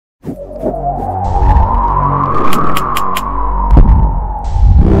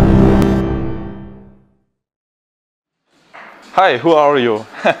Hi, who are you?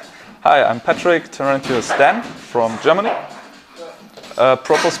 Hi, I'm Patrick Tarrantius Dan from Germany.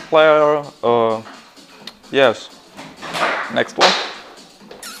 Protoss player. Yes. Next one.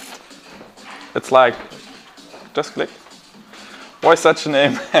 It's like just click. Why such a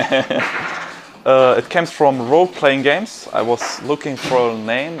name? It comes from role-playing games. I was looking for a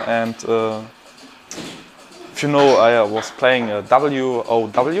name, and if you know, I was playing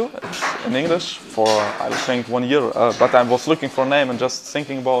WOW. It's in English for I think 1 year. But I was looking for a name and just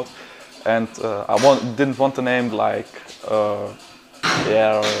thinking about, and didn't want a name like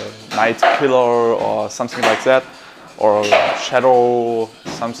Night Killer or something like that, or Shadow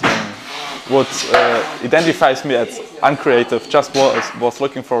something. What identifies me as uncreative. Just was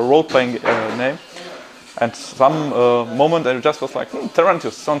looking for a role-playing name, and some moment I just was like,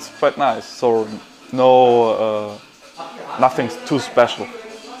 Tarrantius sounds quite nice. So no, nothing too special.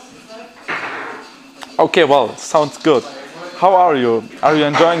 Okay, well, sounds good. How are you? Are you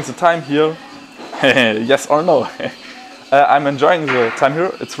enjoying the time here? Yes or no? I'm enjoying the time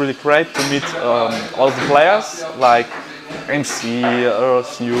here. It's really great to meet all the players, like MC,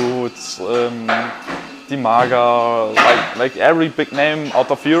 Snoot, Dimaga, like every big name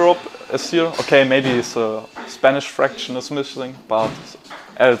out of Europe is here. Okay, maybe the Spanish fraction is missing, but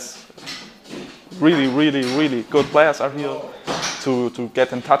else really good players are here to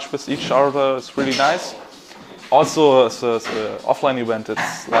get in touch with each other. It's really nice. Also, the offline event,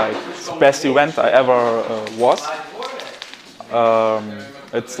 it's like the best event I ever was.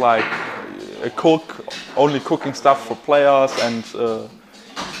 It's like only cooking stuff for players, and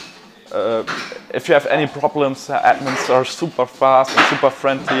if you have any problems, the admins are super fast and super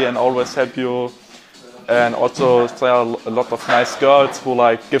friendly and always help you. And also there are a lot of nice girls who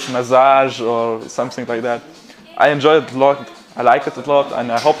like give massage or something like that. I enjoy it a lot, I like it a lot,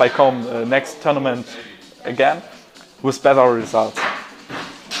 and I hope I come next tournament again with better results.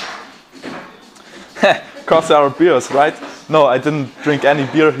 Cause there are beers, right? No, I didn't drink any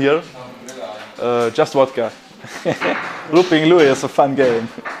beer here. Just vodka. Looping Louis is a fun game.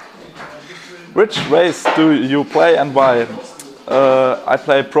 Which race do you play and why? I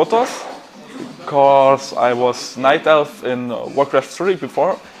play Protoss, because I was Night Elf in Warcraft 3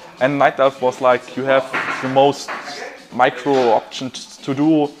 before, and Night Elf was like you have the most micro options to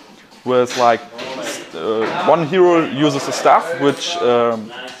do with like one hero uses a staff which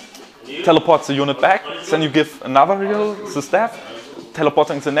teleports the unit back, then you give another hero the staff,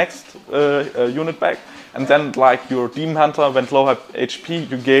 teleporting the next unit back, and then like your Demon Hunter went low HP,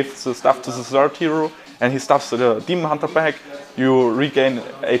 you gave the stuff to the third hero and he stuffs the Demon Hunter back, you regain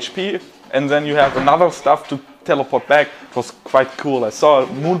HP, and then you have another stuff to teleport back. It was quite cool. I saw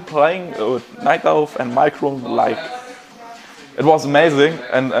Moon playing with Night Elf and Micro, like it was amazing,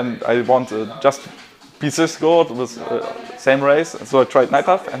 and I want just be this good with same race, so I tried Night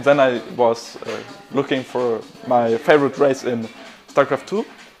Elf, and then I was looking for my favorite race in StarCraft 2,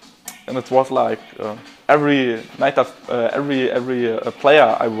 and it was like every Night Elf, every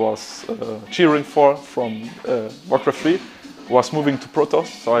player I was cheering for from Warcraft 3 was moving to Protoss,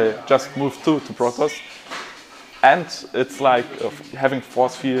 so I just moved to Protoss. And it's like having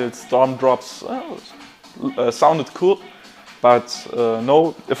force fields, storm drops, sounded cool, but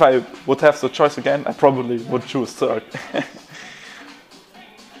no, if I would have the choice again, I probably would choose Zerg.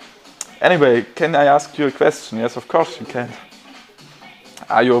 Anyway, can I ask you a question? Yes, of course you can.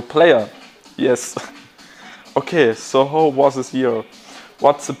 Are you a player? Yes. Okay, so how was this year?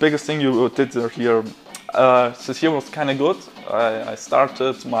 What's the biggest thing you did here? This year was kind of good. I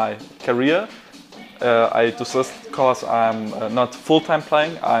started my career. I do this because I'm not full-time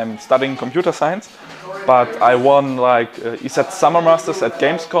playing. I'm studying computer science, but I won like ESET Summer Masters at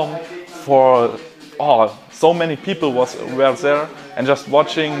Gamescom for so many people were there, and just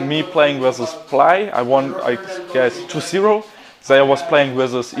watching me playing versus Ply, I won I guess 2-0. They was playing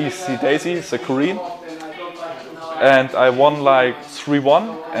versus EC Daisy, the Korean, and I won like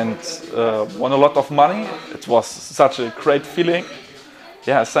 3-1 and won a lot of money. It was such a great feeling.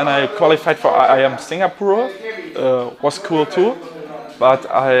 Yes, then I qualified for IIM Singapore. Was cool too, but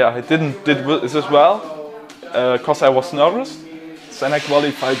I didn't did this well because I was nervous. Then I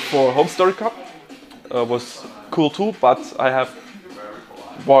qualified for Home Story Cup. Was cool too, but I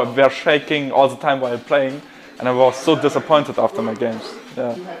were shaking all the time while playing, and I was so disappointed after my games.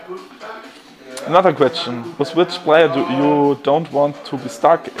 Yeah. Another question: with which player do you don't want to be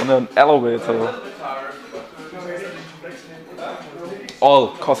stuck in an elevator? All,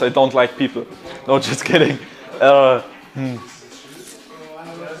 cause I don't like people. No, just kidding.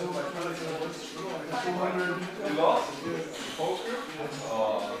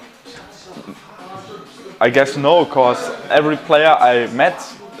 I guess no, because every player I met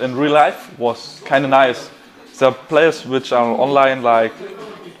in real life was kind of nice. There are players which are online, like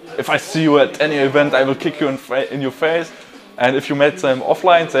if I see you at any event, I will kick you in your face. And if you met them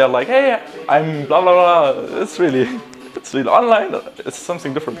offline, they are like, hey, I'm blah blah blah. It's really online. It's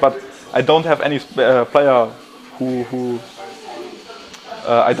something different. But I don't have any player who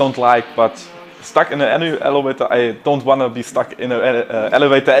I don't like. But stuck in any elevator, I don't want to be stuck in an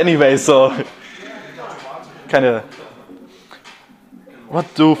elevator anyway. So. Kind of.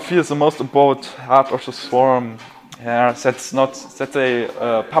 What do you feel the most about Heart of the Swarm? Yeah, that they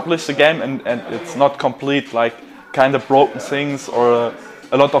publish the game and it's not complete, like kind of broken things or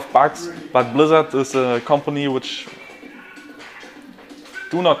a lot of bugs. But Blizzard is a company which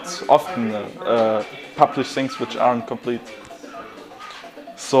do not often publish things which aren't complete.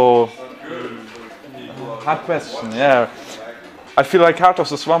 So, hard question. Yeah. I feel like Heart of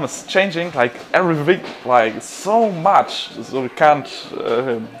the Swarm is changing like every week, like so much, so we can't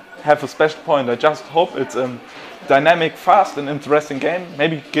have a special point. I just hope it's a dynamic, fast and interesting game.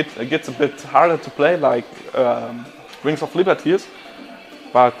 Maybe it gets a bit harder to play like Wings of Liberty is,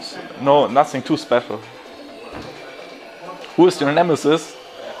 but no, nothing too special. Who is your nemesis?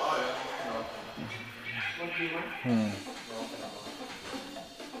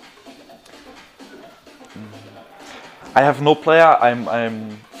 I have no player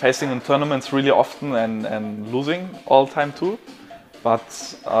I'm facing in tournaments really often and losing all the time too.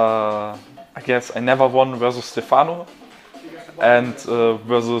 But I guess I never won versus Stefano. And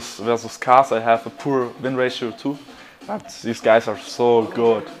versus Cars I have a poor win ratio too. But these guys are so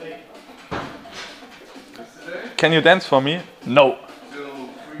good. Can you dance for me? No.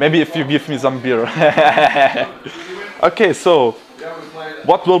 Maybe if you give me some beer. Okay, so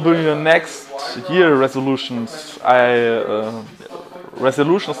what will be your next year resolutions?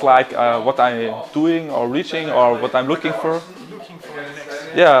 Resolutions like what I'm doing or reaching or what I'm looking for.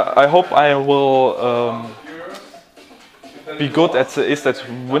 Yeah, I hope I will be good at the ESTAT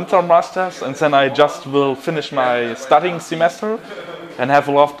Winter Masters, and then I just will finish my studying semester and have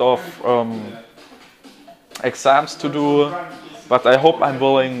a lot of exams to do. But I hope I'm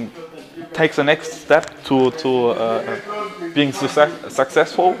willing take the next step to being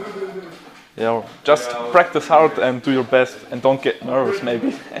successful. Yeah, just practice hard and do your best, and don't get nervous.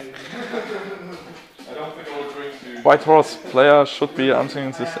 Maybe. White Horse player should be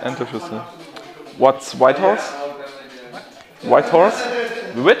answering this interview. What's White Horse? White Horse?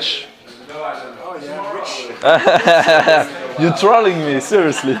 Which? You're trolling me,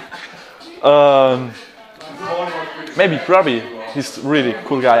 seriously. Maybe Grubby. He's a really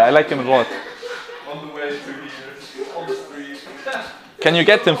cool guy. I like him a lot. Can you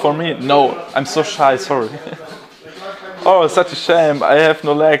get him for me? No, I'm so shy, sorry. Oh, such a shame. I have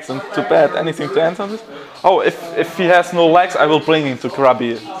no legs and too bad. Anything to answer on this? Oh, if he has no legs, I will bring him to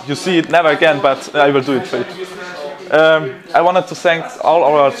Grubby. You see it never again, but I will do it for you. I wanted to thank all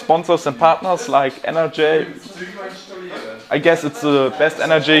our sponsors and partners like NRJ. I guess it's the best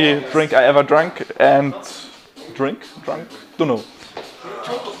energy drink I ever drank. And drunk? Don't know.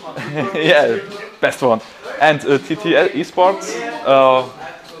 Yeah, best one. And TTL Esports.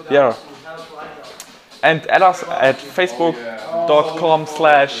 Yeah. And add us at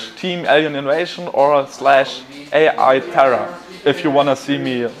facebook.com/Team Alien Invasion or /AI Terra if you want to see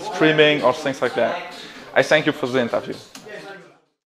me streaming or things like that. I thank you for the interview.